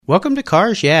Welcome to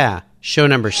Cars Yeah, show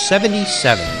number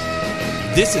 77.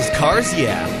 This is Cars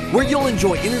Yeah, where you'll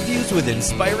enjoy interviews with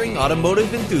inspiring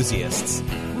automotive enthusiasts.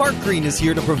 Mark Green is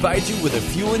here to provide you with a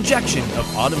fuel injection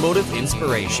of automotive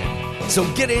inspiration. So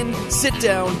get in, sit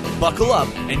down, buckle up,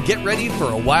 and get ready for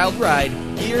a wild ride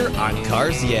here on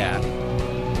Cars Yeah.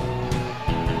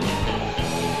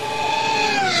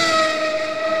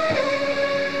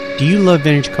 Do you love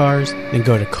vintage cars? Then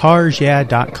go to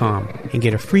carsyeah.com and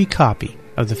get a free copy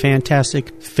of the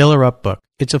fantastic Filler Up book.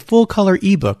 It's a full-color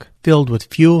ebook filled with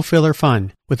fuel filler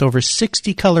fun, with over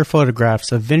 60 color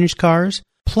photographs of vintage cars,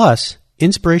 plus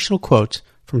inspirational quotes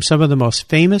from some of the most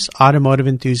famous automotive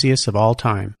enthusiasts of all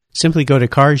time. Simply go to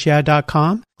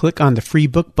carsyeah.com, click on the free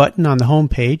book button on the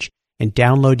homepage, and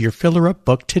download your Filler Up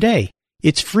book today.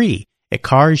 It's free at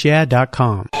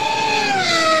carsyeah.com.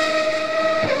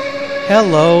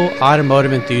 Hello,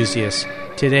 automotive enthusiasts.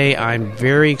 Today I'm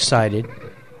very excited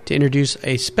to introduce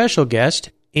a special guest,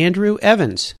 Andrew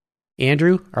Evans.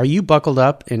 Andrew, are you buckled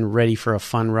up and ready for a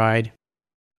fun ride?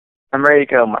 I'm ready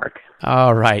to go, Mark.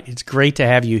 All right, it's great to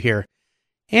have you here.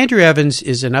 Andrew Evans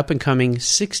is an up-and-coming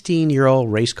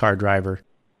 16-year-old race car driver.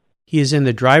 He is in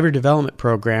the driver development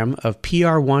program of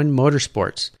PR1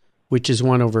 Motorsports, which has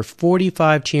won over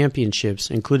 45 championships,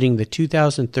 including the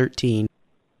 2013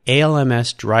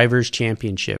 ALMS Drivers'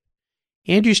 Championship.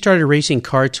 Andrew started racing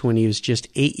karts when he was just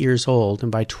 8 years old,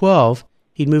 and by 12,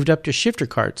 he'd moved up to shifter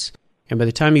karts. And by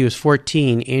the time he was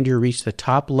 14, Andrew reached the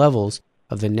top levels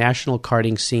of the national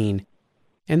karting scene.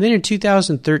 And then in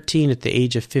 2013, at the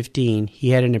age of 15, he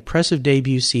had an impressive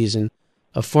debut season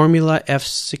of Formula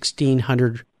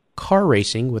F1600 car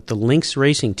racing with the Lynx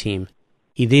Racing Team.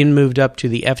 He then moved up to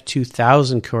the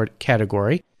F2000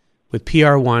 category with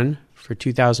PR1 for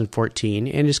 2014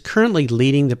 and is currently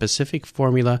leading the Pacific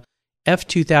Formula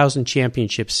F2000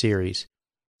 Championship Series.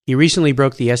 He recently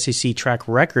broke the SEC track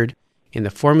record in the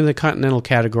Formula Continental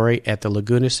category at the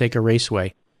Laguna Seca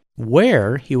Raceway,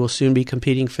 where he will soon be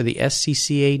competing for the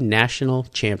SCCA National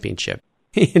Championship.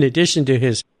 In addition to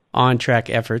his on-track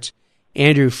efforts,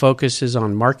 Andrew focuses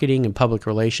on marketing and public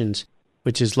relations,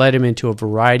 which has led him into a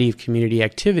variety of community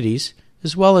activities,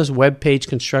 as well as web page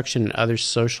construction and other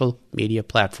social media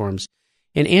platforms.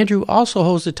 And Andrew also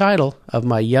holds the title of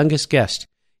my youngest guest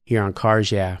here on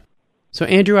Cars Yeah. So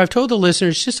Andrew, I've told the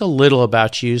listeners just a little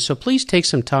about you, so please take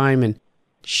some time and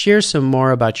share some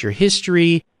more about your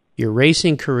history, your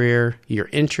racing career, your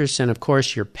interests, and of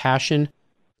course your passion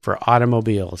for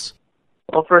automobiles.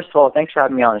 Well, first of all, thanks for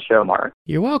having me on the show, Mark.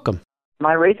 You're welcome.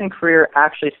 My racing career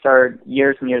actually started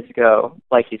years and years ago,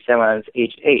 like you said, when I was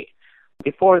age 8.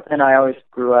 Before then, I always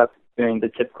grew up doing the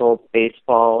typical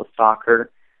baseball, soccer,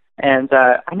 and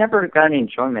I never got any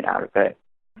enjoyment out of it.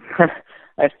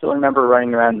 I still remember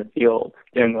running around the field,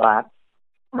 doing laps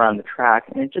around the track,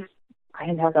 and I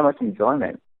didn't have that much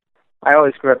enjoyment. I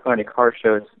always grew up going to car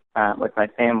shows with my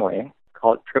family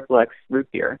called Triple X Root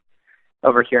Beer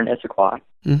over here in Issaquah.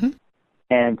 Mm-hmm.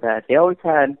 And they always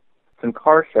had some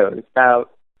car shows,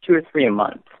 about 2 or 3 a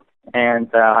month. And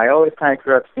I always kind of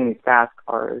grew up seeing these fast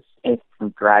cars,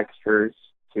 from dragsters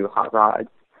to hot rods.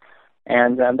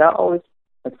 And that always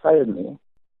excited me.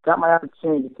 Got my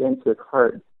opportunity to get into a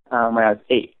kart when I was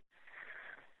 8.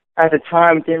 At the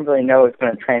time, didn't really know it was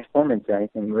going to transform into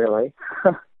anything, really.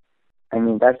 I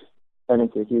mean, that's been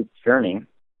into a huge journey.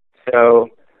 So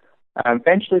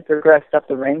eventually progressed up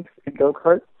the ranks in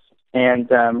go-karts and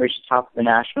reached the top of the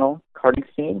national karting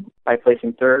scene by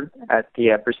placing 3rd at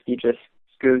the prestigious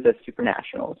SCUSA Super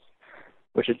Nationals,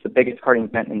 which is the biggest karting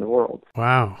event in the world.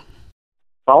 Wow.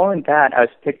 Following that, I was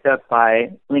picked up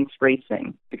by Lynx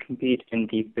Racing to compete in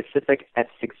the Pacific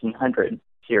F1600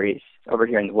 series over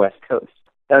here in the West Coast.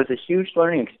 That was a huge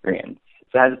learning experience.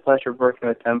 So I had the pleasure of working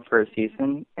with them for a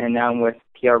season, and now I'm with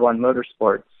PR1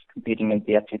 Motorsports competing in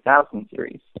the F2000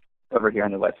 series over here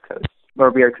on the West Coast,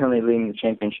 where we are currently leading the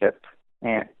championship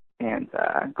and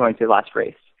going to the last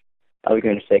race.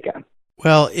 Laguna Seca.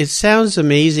 Well, it sounds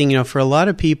amazing, for a lot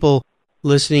of people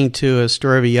listening to a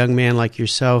story of a young man like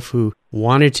yourself who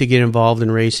wanted to get involved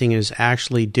in racing and is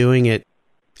actually doing it.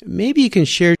 Maybe you can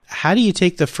share, how do you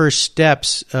take the first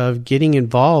steps of getting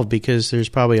involved? Because there's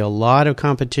probably a lot of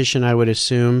competition, I would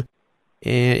assume.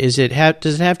 And does it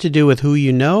have to do with who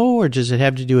you know, or does it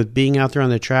have to do with being out there on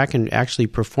the track and actually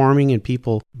performing and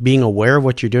people being aware of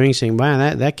what you're doing, saying,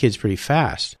 man, that kid's pretty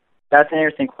fast? That's an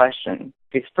interesting question.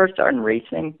 If you first start in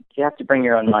racing, you have to bring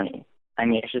your own money. I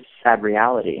mean, it's just a sad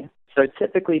reality. So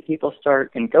typically people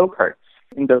start in go-karts,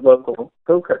 in the local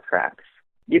go-kart tracks.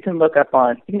 You can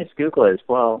just Google it as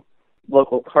well,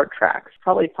 local kart tracks.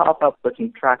 Probably pop up with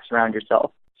some tracks around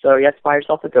yourself. So you have to buy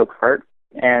yourself a go-kart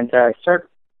and start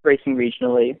racing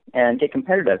regionally and get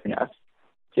competitive enough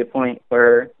to a point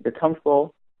where they're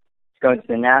comfortable going to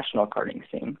the national karting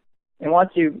scene. And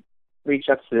once you reach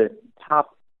up to the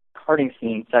top karting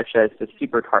scene, such as the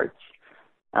Superkarts,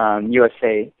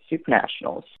 USA Super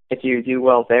Nationals, if you do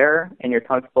well there and you're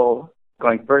comfortable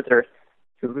going further,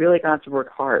 you're really going to have to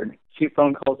work hard. 2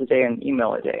 phone calls a day and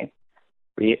email a day.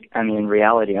 In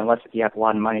reality, unless if you have a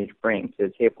lot of money to bring to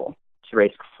the table to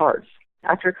race cars.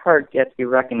 After a car gets to be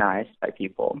recognized by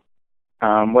people,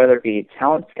 whether it be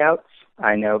talent scouts.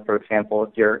 I know, for example, if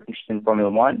you're interested in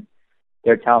Formula One,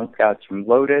 there are talent scouts from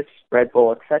Lotus, Red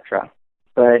Bull, etc.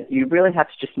 But you really have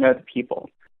to just know the people.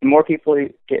 The more people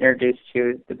you get introduced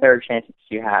to, the better chances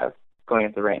you have going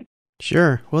at the range.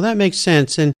 Sure. Well, that makes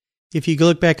sense. And if you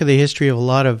look back at the history of a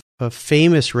lot of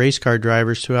famous race car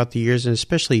drivers throughout the years, and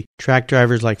especially track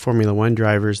drivers like Formula One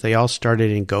drivers, they all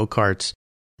started in go-karts.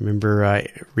 I remember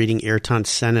reading Ayrton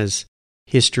Senna's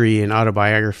history and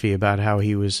autobiography about how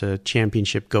he was a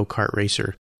championship go-kart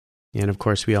racer. And of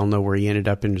course, we all know where he ended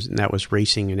up, and that was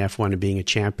racing in F1 and being a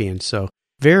champion. So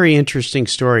very interesting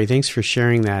story. Thanks for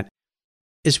sharing that.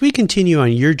 As we continue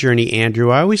on your journey,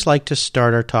 Andrew, I always like to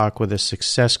start our talk with a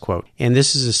success quote. And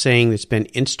this is a saying that's been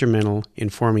instrumental in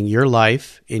forming your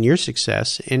life and your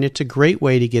success, and it's a great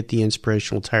way to get the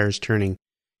inspirational tires turning.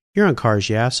 You're on Cars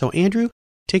Yeah, so Andrew,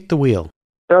 take the wheel.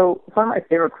 So one of my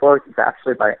favorite quotes is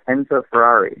actually by Enzo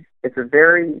Ferrari. It's a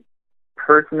very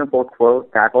personable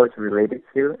quote that I've always related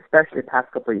to, especially the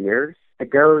past couple of years.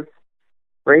 It goes,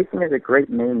 "Racing is a great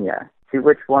mania to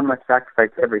which one must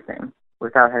sacrifice everything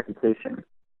without hesitation."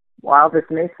 While this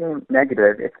may seem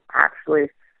negative, it's actually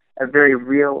a very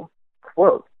real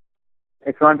quote.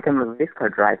 If you want to become a race car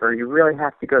driver, you really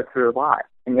have to go through a lot,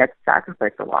 and you have to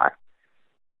sacrifice a lot,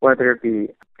 whether it be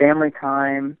family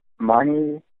time,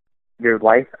 money, your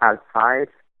life outside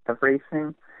of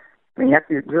racing. I mean, you have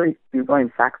to really be willing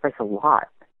to sacrifice a lot.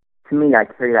 To me, I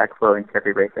carry that quote into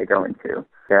every race I go into,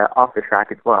 off the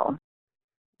track as well.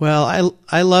 Well,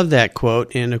 I love that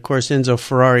quote, and of course Enzo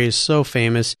Ferrari is so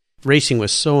famous. Racing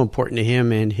was so important to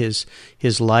him and his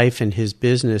life and his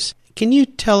business. Can you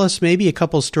tell us maybe a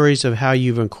couple stories of how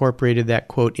you've incorporated that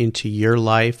quote into your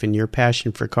life and your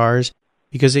passion for cars?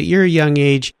 Because at your young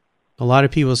age, a lot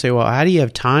of people say, well, how do you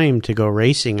have time to go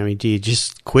racing? I mean, do you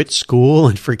just quit school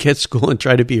and forget school and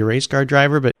try to be a race car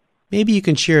driver? But maybe you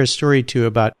can share a story, too,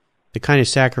 about the kind of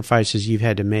sacrifices you've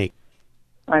had to make.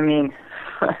 I mean,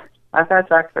 I've had to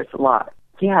sacrifice a lot.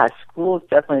 Yeah, school is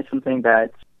definitely something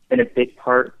that's been a big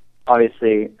part,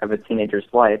 obviously, of a teenager's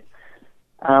life.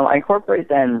 I incorporate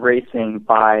that in racing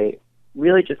by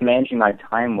really just managing my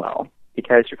time well,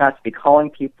 because you're going to be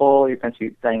calling people, you're going to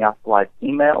be sending out a lot of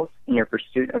emails in your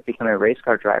pursuit of becoming a race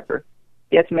car driver.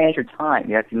 You have to manage your time.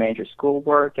 You have to manage your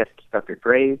schoolwork. You have to keep up your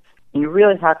grades. And you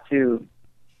really have to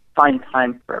find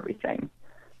time for everything.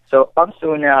 So obviously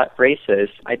when you're at races,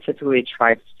 I typically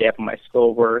try to stay up on my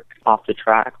schoolwork off the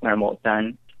track when I'm all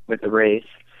done with the race.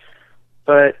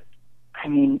 But, I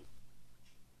mean,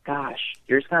 gosh,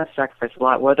 you're just going to sacrifice a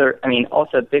lot.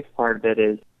 Also a big part of it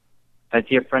is a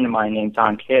dear friend of mine named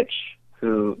Don Kitch,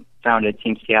 who founded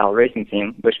Team Seattle Racing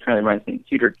Team, which currently runs the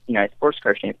Tudor United Sports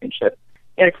Car Championship.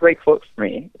 He had a great quote for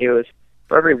me. It was,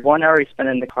 for every 1 hour you spend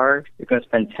in the car, you're going to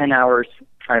spend 10 hours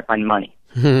trying to find money.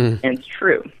 And it's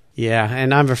true. Yeah,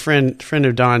 and I'm a friend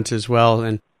of Don's as well,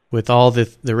 and with all the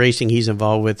racing he's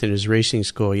involved with in his racing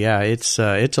school, yeah, it's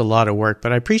a lot of work.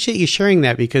 But I appreciate you sharing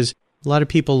that, because a lot of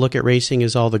people look at racing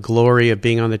as all the glory of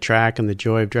being on the track and the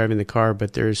joy of driving the car,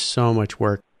 but there's so much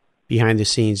work behind the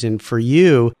scenes. And for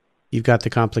you, you've got the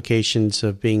complications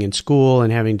of being in school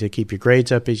and having to keep your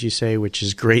grades up, as you say, which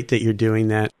is great that you're doing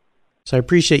that. So I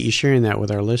appreciate you sharing that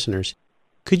with our listeners.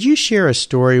 Could you share a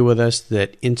story with us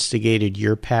that instigated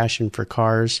your passion for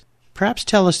cars? Perhaps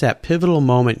tell us that pivotal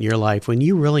moment in your life when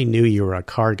you really knew you were a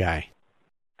car guy.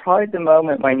 Probably the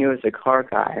moment when I knew I was a car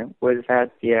guy was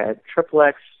at the Triple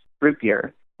X Root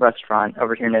Beer restaurant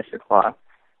over here in Issaquah.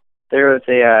 There was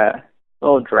a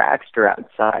little dragster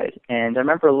outside, and I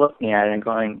remember looking at it and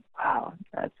going, wow,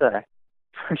 that's a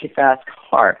pretty fast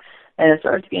car. And it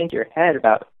started to get into your head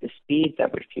about the speeds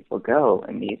at which people go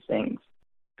in these things.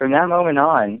 From that moment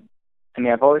on, I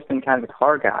mean, I've always been kind of a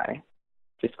car guy,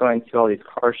 just going to all these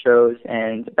car shows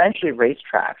and eventually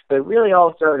racetracks. But it really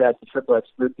all started at the Triple X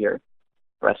Root Beer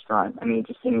restaurant. I mean,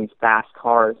 just seeing these fast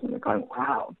cars and you're going,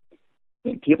 wow, I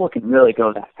mean, people can really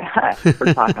go that fast.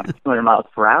 We're talking 200 miles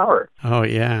per hour. Oh,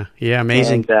 yeah. Yeah,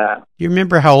 amazing. And, you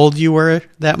remember how old you were at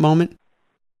that moment?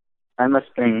 I must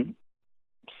have been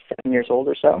 7 years old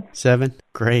or so. 7?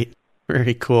 Great.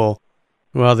 Very cool.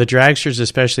 Well, the dragsters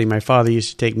especially, my father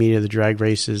used to take me to the drag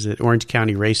races at Orange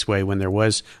County Raceway when there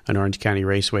was an Orange County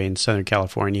Raceway in Southern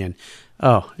California. And,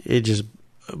 it just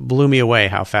blew me away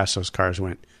how fast those cars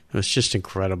went. It was just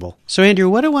incredible. So, Andrew,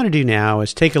 what I want to do now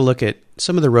is take a look at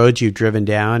some of the roads you've driven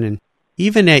down, and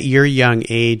even at your young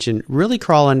age, and really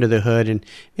crawl under the hood and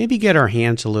maybe get our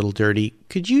hands a little dirty.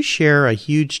 Could you share a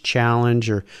huge challenge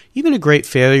or even a great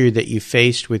failure that you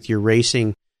faced with your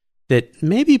racing that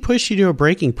maybe pushed you to a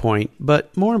breaking point,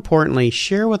 but more importantly,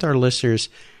 share with our listeners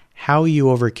how you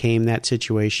overcame that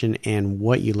situation and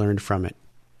what you learned from it?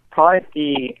 Probably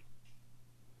the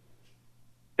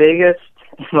biggest,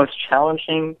 most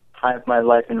challenging time of my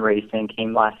life in racing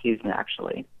came last season,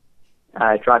 actually,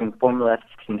 driving Formula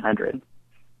 1500.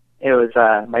 It was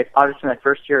obviously my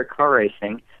first year of car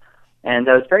racing, and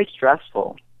it was very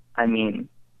stressful. I mean,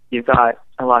 you've got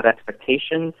a lot of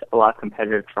expectations, a lot of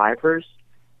competitive drivers,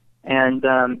 and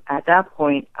at that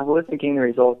point, I wasn't getting the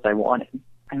results I wanted.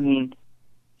 I mean,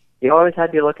 you always had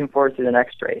to be looking forward to the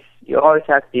next race. You always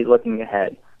have to be looking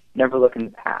ahead, never look in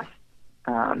the past.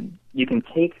 You can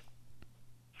take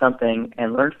something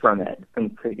and learn from it from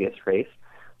the previous race,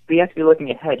 but you have to be looking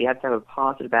ahead. You have to have a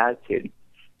positive attitude.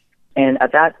 And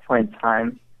at that point in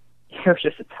time, it was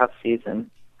just a tough season.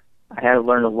 I had to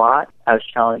learn a lot. I was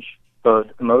challenged both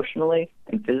emotionally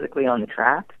and physically on the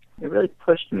track. It really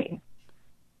pushed me.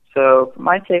 So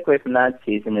my takeaway from that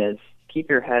season is keep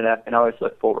your head up and always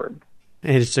look forward.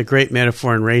 And it's a great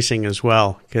metaphor in racing as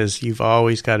well, because you've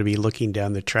always got to be looking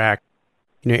down the track.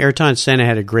 You know, Ayrton Senna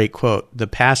had a great quote, "The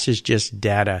past is just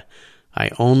data.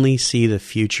 I only see the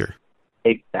future."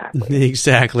 Exactly.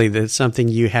 Exactly. That's something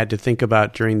you had to think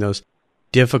about during those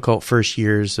difficult first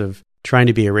years of trying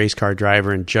to be a race car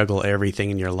driver and juggle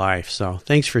everything in your life. So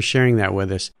thanks for sharing that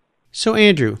with us. So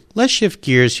Andrew, let's shift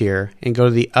gears here and go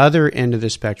to the other end of the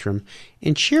spectrum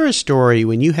and share a story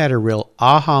when you had a real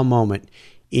aha moment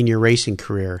in your racing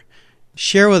career.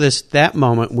 Share with us that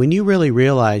moment when you really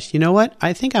realized, you know what,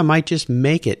 I think I might just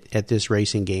make it at this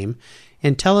racing game,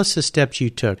 and tell us the steps you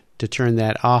took to turn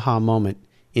that aha moment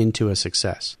into a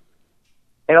success.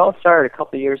 It all started a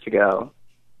couple of years ago.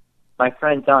 My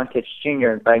friend Don Kitch Jr.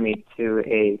 invited me to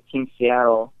a Team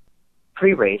Seattle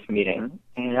pre-race meeting,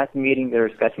 and at the meeting they were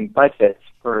discussing budgets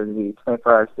for the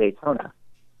 24 Hours of Daytona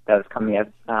that was coming up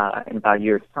in about a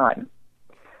year's time.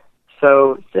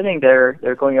 So sitting there,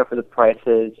 they're going over the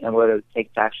prices and what it would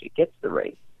take to actually get to the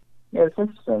race. You know, it's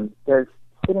interesting. There's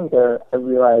sitting there, I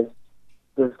realized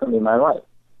this is going to be my life.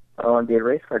 I want to be a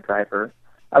race car driver.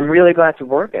 I'm really going to have to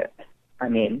work it. I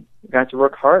mean, you're going to have to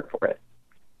work hard for it.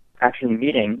 After the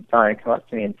meeting, Don came up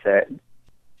to me and said,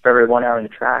 for every 1 hour on the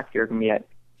track, you're going to be at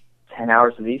 10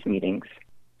 hours of these meetings.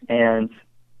 And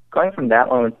going from that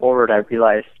moment forward, I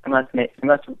realized I'm going to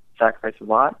have to sacrifice a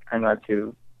lot. I'm going to have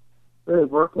to really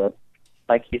work it.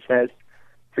 Like he says,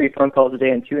 3 phone calls a day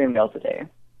and 2 emails a day.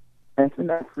 And so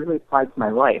that's really applied to my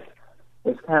life. It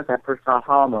was kind of that first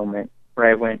aha moment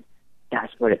where I went,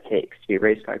 that's what it takes to be a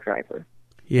race car driver.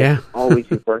 Yeah. It's always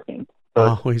be working.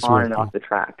 Both always on working. and off the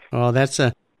track. Well, that's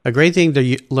a great thing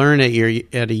to learn at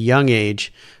a young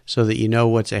age so that you know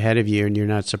what's ahead of you and you're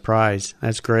not surprised.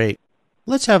 That's great.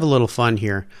 Let's have a little fun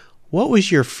here. What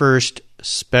was your first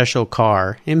special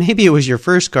car? And maybe it was your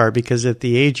first car because at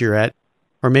the age you're at,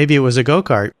 or maybe it was a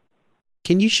go-kart.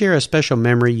 Can you share a special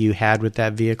memory you had with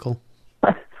that vehicle?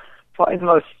 Probably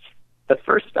the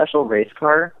first special race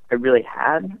car I really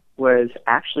had was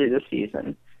actually this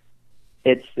season.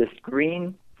 It's this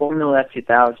green Formula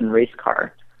 2000 race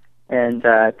car. And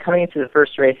coming into the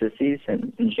first race of the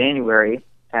season in January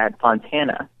at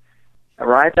Fontana,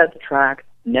 arrived at the track,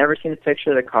 never seen a picture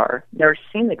of the car, never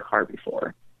seen the car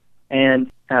before,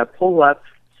 and pull up,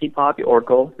 see Bobby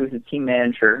Orgel, who's the team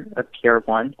manager of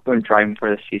PR1, who I'm driving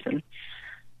for this season,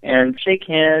 and shake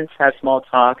hands, have small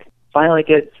talk, finally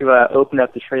get to open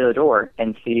up the trailer door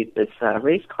and see this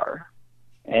race car.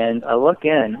 And I look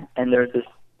in, and there's this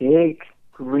big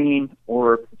green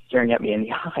orb staring at me in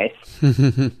the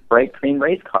eyes. Bright green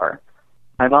race car.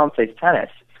 My mom plays tennis,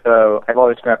 so I've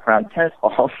always grown up around tennis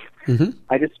balls. Mm-hmm.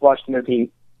 I just watched the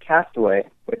movie Castaway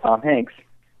with Tom Hanks.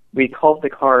 We called the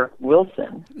car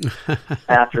Wilson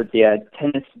after the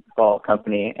tennis ball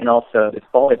company and also this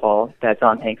volleyball that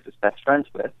Tom Hanks was best friends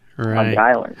with on the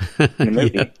island in the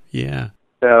movie. Yeah.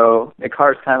 So the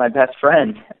car is kind of my best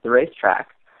friend at the racetrack.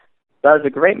 That was a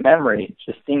great memory,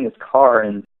 just seeing this car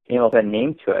and being able to put a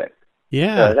name to it.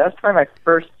 Yeah. So that was probably my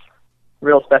first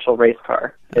real special race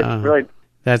car. It's really...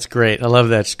 That's great. I love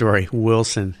that story.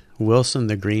 Wilson,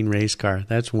 the green race car.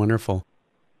 That's wonderful.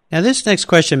 Now, this next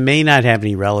question may not have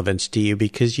any relevance to you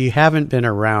because you haven't been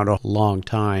around a long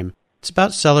time. It's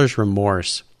about seller's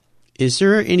remorse. Is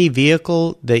there any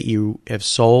vehicle that you have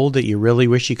sold that you really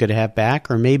wish you could have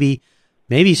back, or maybe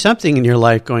something in your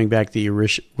life going back that you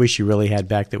wish you really had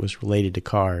back that was related to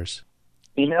cars?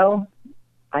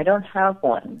 I don't have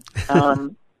one,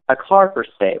 a car per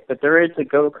se, but there is a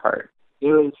go-kart. It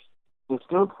was this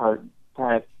go-kart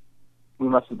that we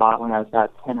must have bought when I was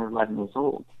about 10 or 11 years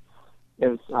old. It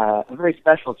was a very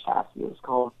special chassis. It was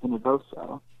called the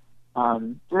Novoso.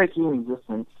 Very few in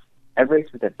existence. I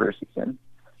raced with it for a season.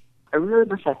 I really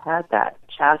wish I had that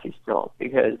chassis still,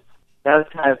 because that was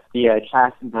kind of the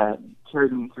chassis that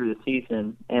carried me through the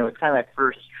season, and it was kind of my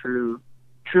first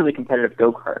truly competitive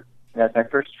go-kart. That was my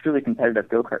first truly competitive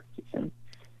go-kart season.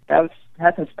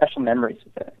 Had some special memories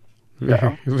with it.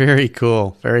 So. Very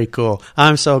cool. Very cool.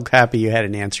 I'm so happy you had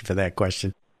an answer for that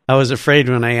question. I was afraid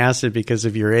when I asked it because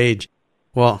of your age.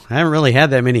 Well, I haven't really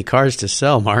had that many cars to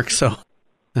sell, Mark, so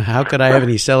how could I have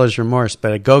any seller's remorse?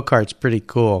 But a go-kart's pretty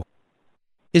cool.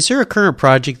 Is there a current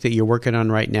project that you're working on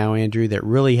right now, Andrew, that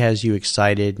really has you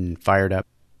excited and fired up?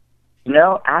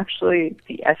 Actually,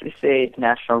 the SSA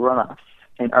National Runoffs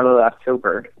in early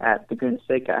October at Laguna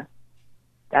Seca.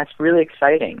 That's really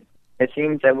exciting. It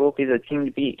seems that we'll be the team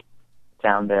to beat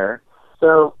down there.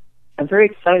 So I'm very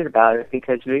excited about it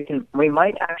because we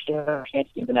might actually have a chance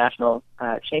to get the national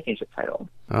championship title.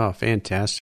 Oh,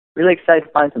 fantastic. Really excited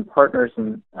to find some partners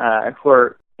who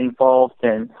are involved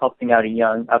in helping out a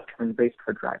young upcoming race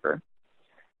car driver.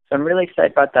 So I'm really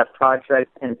excited about that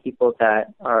project and the people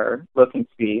that are looking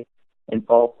to be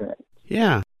involved in it.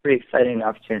 Yeah. Pretty exciting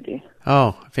opportunity.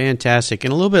 Oh, fantastic.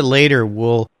 And a little bit later,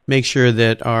 we'll make sure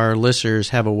that our listeners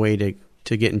have a way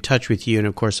to get in touch with you. And,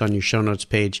 of course, on your show notes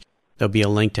page, there'll be a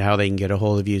link to how they can get a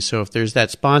hold of you. So if there's that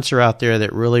sponsor out there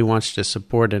that really wants to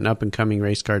support an up-and-coming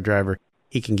race car driver,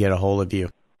 he can get a hold of you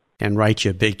and write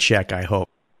you a big check, I hope.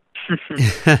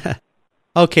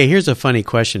 Okay, here's a funny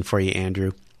question for you,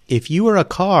 Andrew. If you were a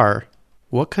car,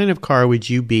 what kind of car would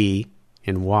you be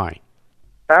and why?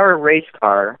 If I were a race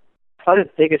car, probably the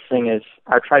biggest thing is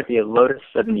I'd try to be a Lotus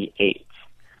 78.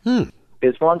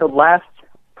 It's one of the last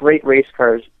great race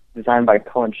cars designed by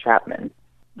Colin Chapman.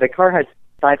 The car has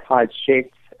side pods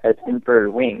shaped as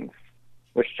inverted wings,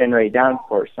 which generate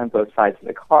downforce on both sides of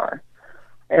the car.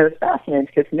 And it was fascinating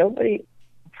because nobody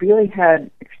really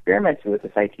had experimented with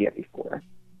this idea before.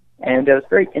 And it was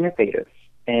very innovative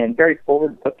and very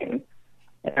forward-looking.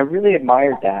 And I really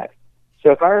admired that.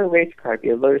 So if I were a race car, I'd be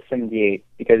a Lotus 78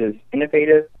 because it was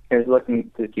innovative and it was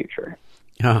looking to the future.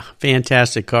 Oh,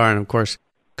 fantastic car. And, of course,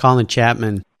 Colin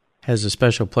Chapman has a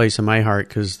special place in my heart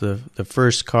because the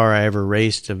first car I ever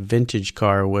raced, a vintage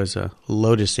car, was a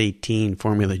Lotus 18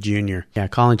 Formula Junior. Yeah,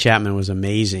 Colin Chapman was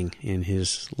amazing in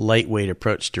his lightweight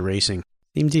approach to racing.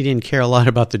 Seems he didn't care a lot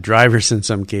about the drivers in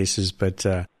some cases, but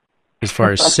as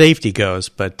far as safety goes,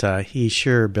 but he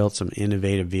sure built some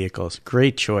innovative vehicles.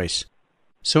 Great choice.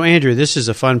 So, Andrew, this is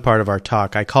a fun part of our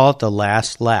talk. I call it the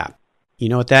last lap. You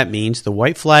know what that means. The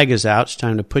white flag is out. It's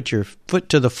time to put your foot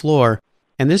to the floor.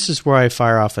 And this is where I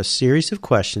fire off a series of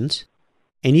questions,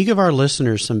 and you give our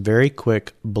listeners some very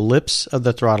quick blips of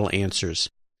the throttle answers.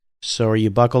 So are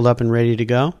you buckled up and ready to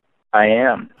go? I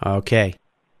am. Okay.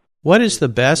 What is the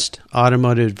best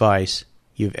automotive advice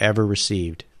you've ever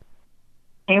received?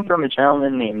 It came from a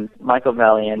gentleman named Michael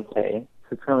Valiente,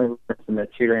 who currently works in the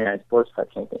 299 Sports Car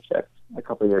Championship a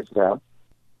couple of years ago.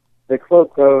 The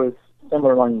quote goes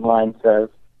somewhere along the lines of,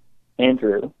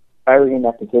 Andrew, if I were in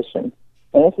that position,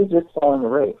 and this is just following the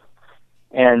race.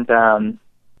 And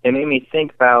it made me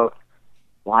think about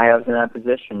why I was in that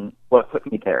position, what put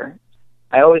me there.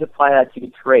 I always apply that to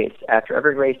each race. After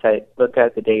every race, I look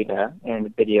at the data and the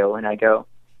video, and I go,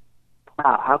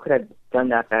 wow, how could I have done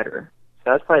that better?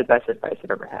 So that's probably the best advice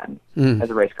I've ever had as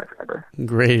a race car driver.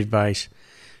 Great advice.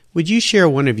 Would you share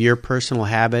one of your personal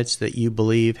habits that you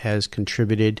believe has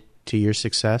contributed to your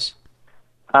success?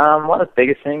 One of the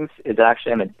biggest things is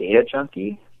actually I'm a data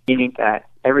junkie, meaning that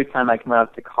every time I come out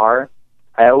of the car,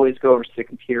 I always go over to the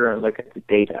computer and look at the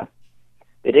data.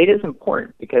 The data is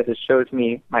important because it shows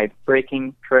me my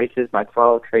braking traces, my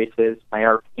throttle traces, my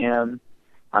RPM,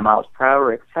 my miles per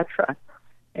hour, etc.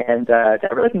 And that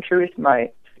really contributes to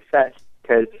my success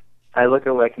because I look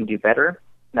at what I can do better,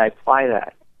 and I apply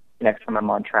that next time I'm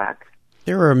on track.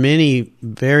 There are many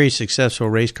very successful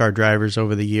race car drivers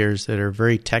over the years that are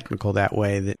very technical that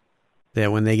way,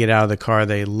 that when they get out of the car,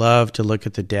 they love to look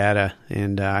at the data.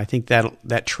 And I think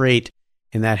that trait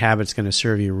and that habit's going to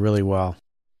serve you really well.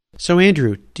 So,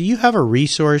 Andrew, do you have a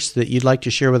resource that you'd like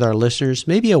to share with our listeners?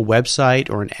 Maybe a website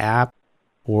or an app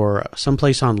or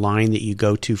someplace online that you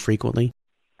go to frequently?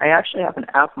 I actually have an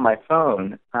app on my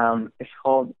phone. It's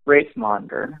called Race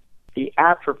Monitor. The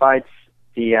app provides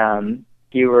the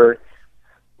viewer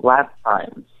lap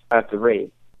times of the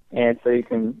race. And so you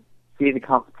can see the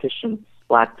competition's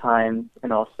lap times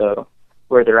and also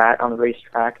where they're at on the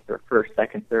racetrack, if they're first,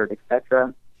 second, third,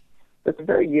 etc. So it's a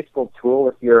very useful tool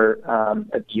if you're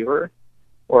a viewer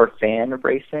or a fan of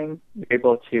racing. You're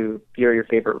able to view your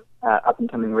favorite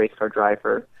up-and-coming race car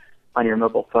driver on your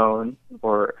mobile phone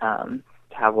or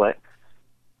tablet.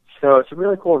 So it's a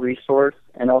really cool resource,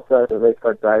 and also as a race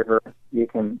car driver, you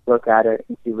can look at it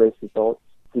and see race results,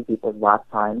 see people's lap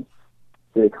times,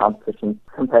 see the competition's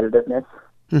competitiveness.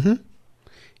 Mm-hmm.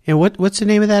 And what's the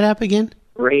name of that app again?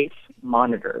 Race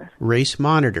Monitor. Race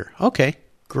Monitor. Okay,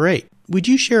 great. Would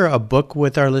you share a book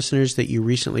with our listeners that you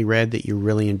recently read that you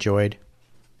really enjoyed?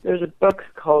 There's a book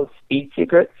called Speed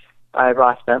Secrets by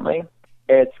Ross Bentley.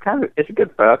 It's a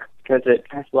good book because it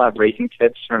has a lot of racing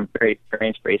tips from a very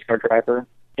experienced race car driver.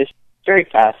 It's very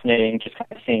fascinating, just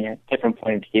kind of seeing a different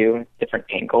point of view, different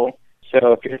angle.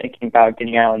 So if you're thinking about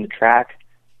getting out on the track,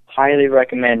 highly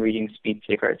recommend reading Speed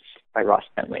Secrets by Ross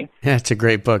Bentley. That's a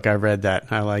great book. I read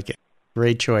that. I like it.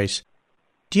 Great choice.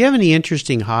 Do you have any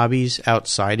interesting hobbies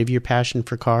outside of your passion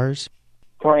for cars?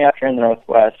 Growing up here in the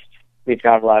Northwest, we've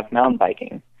got a lot of mountain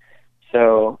biking.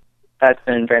 So that's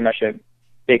been very much a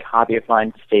big hobby of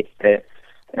mine to stay fit.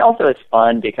 And also it's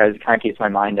fun because it kind of keeps my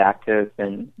mind active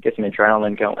and gets some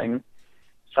adrenaline going.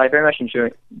 So I very much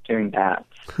enjoy doing that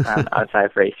outside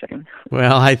of racing.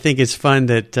 Well, I think it's fun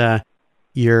that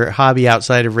your hobby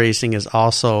outside of racing is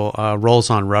also rolls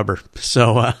on rubber.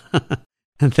 So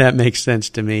that makes sense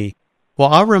to me.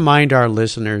 Well, I'll remind our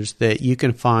listeners that you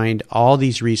can find all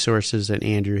these resources that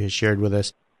Andrew has shared with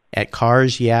us at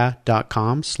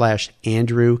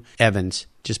carsyeah.com/Andrew Evans.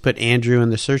 Just put Andrew in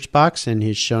the search box and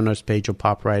his show notes page will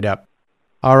pop right up.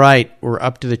 All right, we're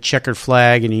up to the checkered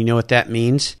flag, and you know what that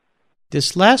means.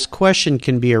 This last question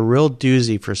can be a real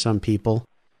doozy for some people.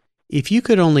 If you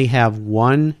could only have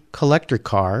one collector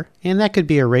car, and that could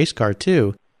be a race car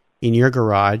too, in your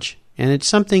garage, and it's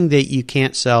something that you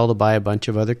can't sell to buy a bunch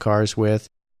of other cars with,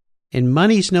 and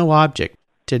money's no object.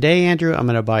 Today, Andrew, I'm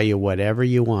going to buy you whatever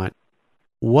you want.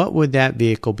 What would that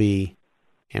vehicle be,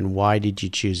 and why did you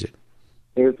choose it?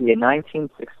 It would be a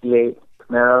 1968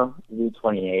 Camaro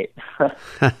Z28,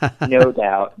 no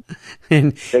doubt.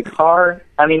 And the car,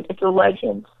 I mean, it's a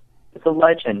legend. It's a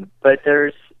legend, but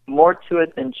there's more to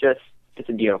it than just it's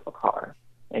a beautiful car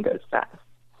and it goes fast.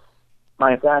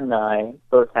 My dad and I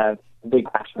both have a big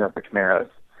passion for Camaros.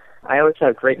 I always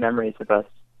have great memories of us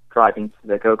driving to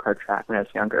the go-kart track when I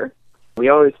was younger. We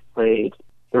always played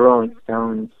the Rolling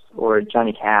Stones or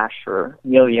Johnny Cash or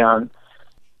Neil Young.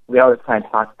 We always kind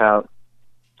of talked about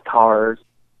cars.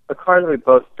 A car that we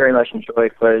both very much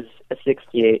enjoyed was a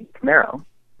 68 Camaro.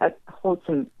 That holds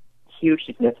some huge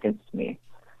significance to me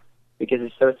because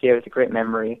it's associated with a great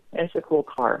memory, and it's a cool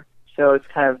car. So it's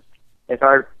kind of, if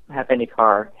I have any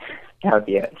car, that would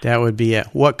be it. That would be it.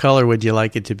 What color would you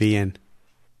like it to be in?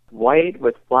 White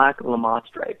with black Le Mans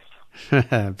stripes.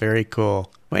 Very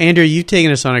cool. Well, Andrew, you've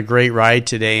taken us on a great ride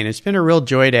today, and it's been a real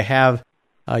joy to have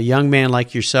a young man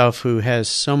like yourself who has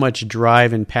so much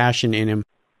drive and passion in him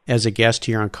as a guest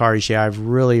here on Cars Yeah. I've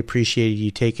really appreciated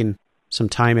you taking some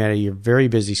time out of your very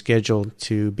busy schedule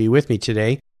to be with me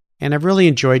today. And I've really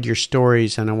enjoyed your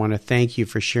stories, and I want to thank you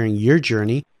for sharing your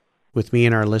journey with me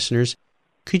and our listeners.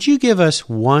 Could you give us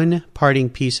one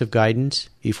parting piece of guidance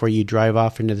before you drive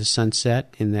off into the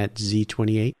sunset in that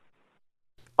Z28?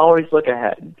 Always look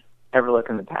ahead. Never look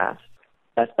in the past.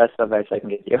 That's the best advice I can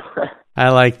give you. I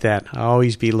like that.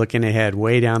 Always be looking ahead,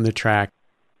 way down the track.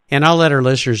 And I'll let our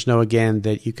listeners know again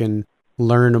that you can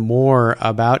learn more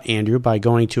about Andrew by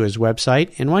going to his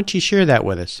website. And why don't you share that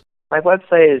with us? My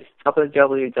website is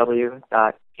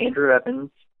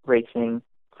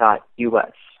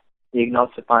www.andrewevansracing.us. You can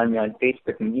also find me on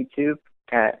Facebook and YouTube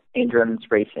at Andrew Evans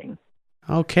Racing.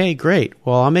 Okay, great.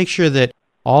 Well, I'll make sure that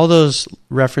all those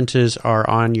references are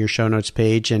on your show notes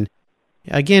page. And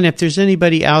again, if there's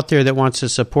anybody out there that wants to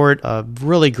support a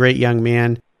really great young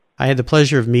man, I had the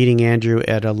pleasure of meeting Andrew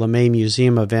at a LeMay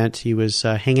Museum event. He was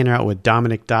hanging out with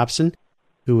Dominic Dobson,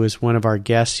 who was one of our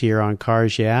guests here on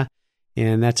Cars Yeah.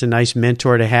 And that's a nice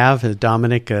mentor to have,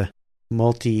 Dominic, a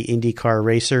multi-IndyCar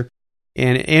racer.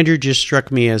 And Andrew just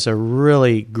struck me as a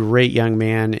really great young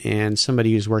man and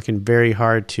somebody who's working very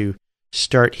hard to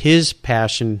start his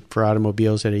passion for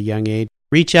automobiles at a young age.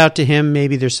 Reach out to him.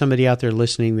 Maybe there's somebody out there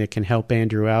listening that can help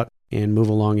Andrew out and move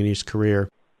along in his career.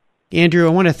 Andrew, I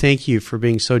want to thank you for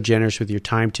being so generous with your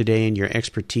time today and your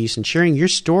expertise and sharing your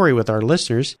story with our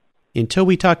listeners. Until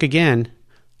we talk again,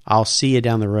 I'll see you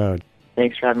down the road.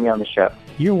 Thanks for having me on the show.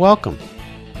 You're welcome.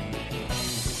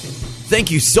 Thank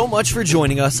you so much for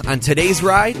joining us on today's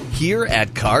ride here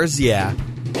at Cars Yeah.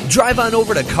 Drive on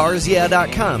over to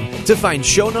carsyeah.com to find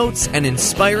show notes and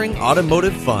inspiring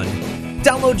automotive fun.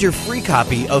 Download your free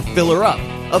copy of Filler Up,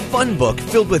 a fun book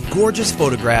filled with gorgeous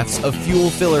photographs of fuel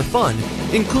filler fun,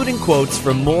 including quotes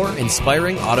from more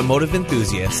inspiring automotive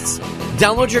enthusiasts.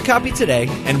 Download your copy today,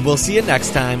 and we'll see you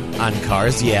next time on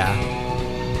Cars Yeah!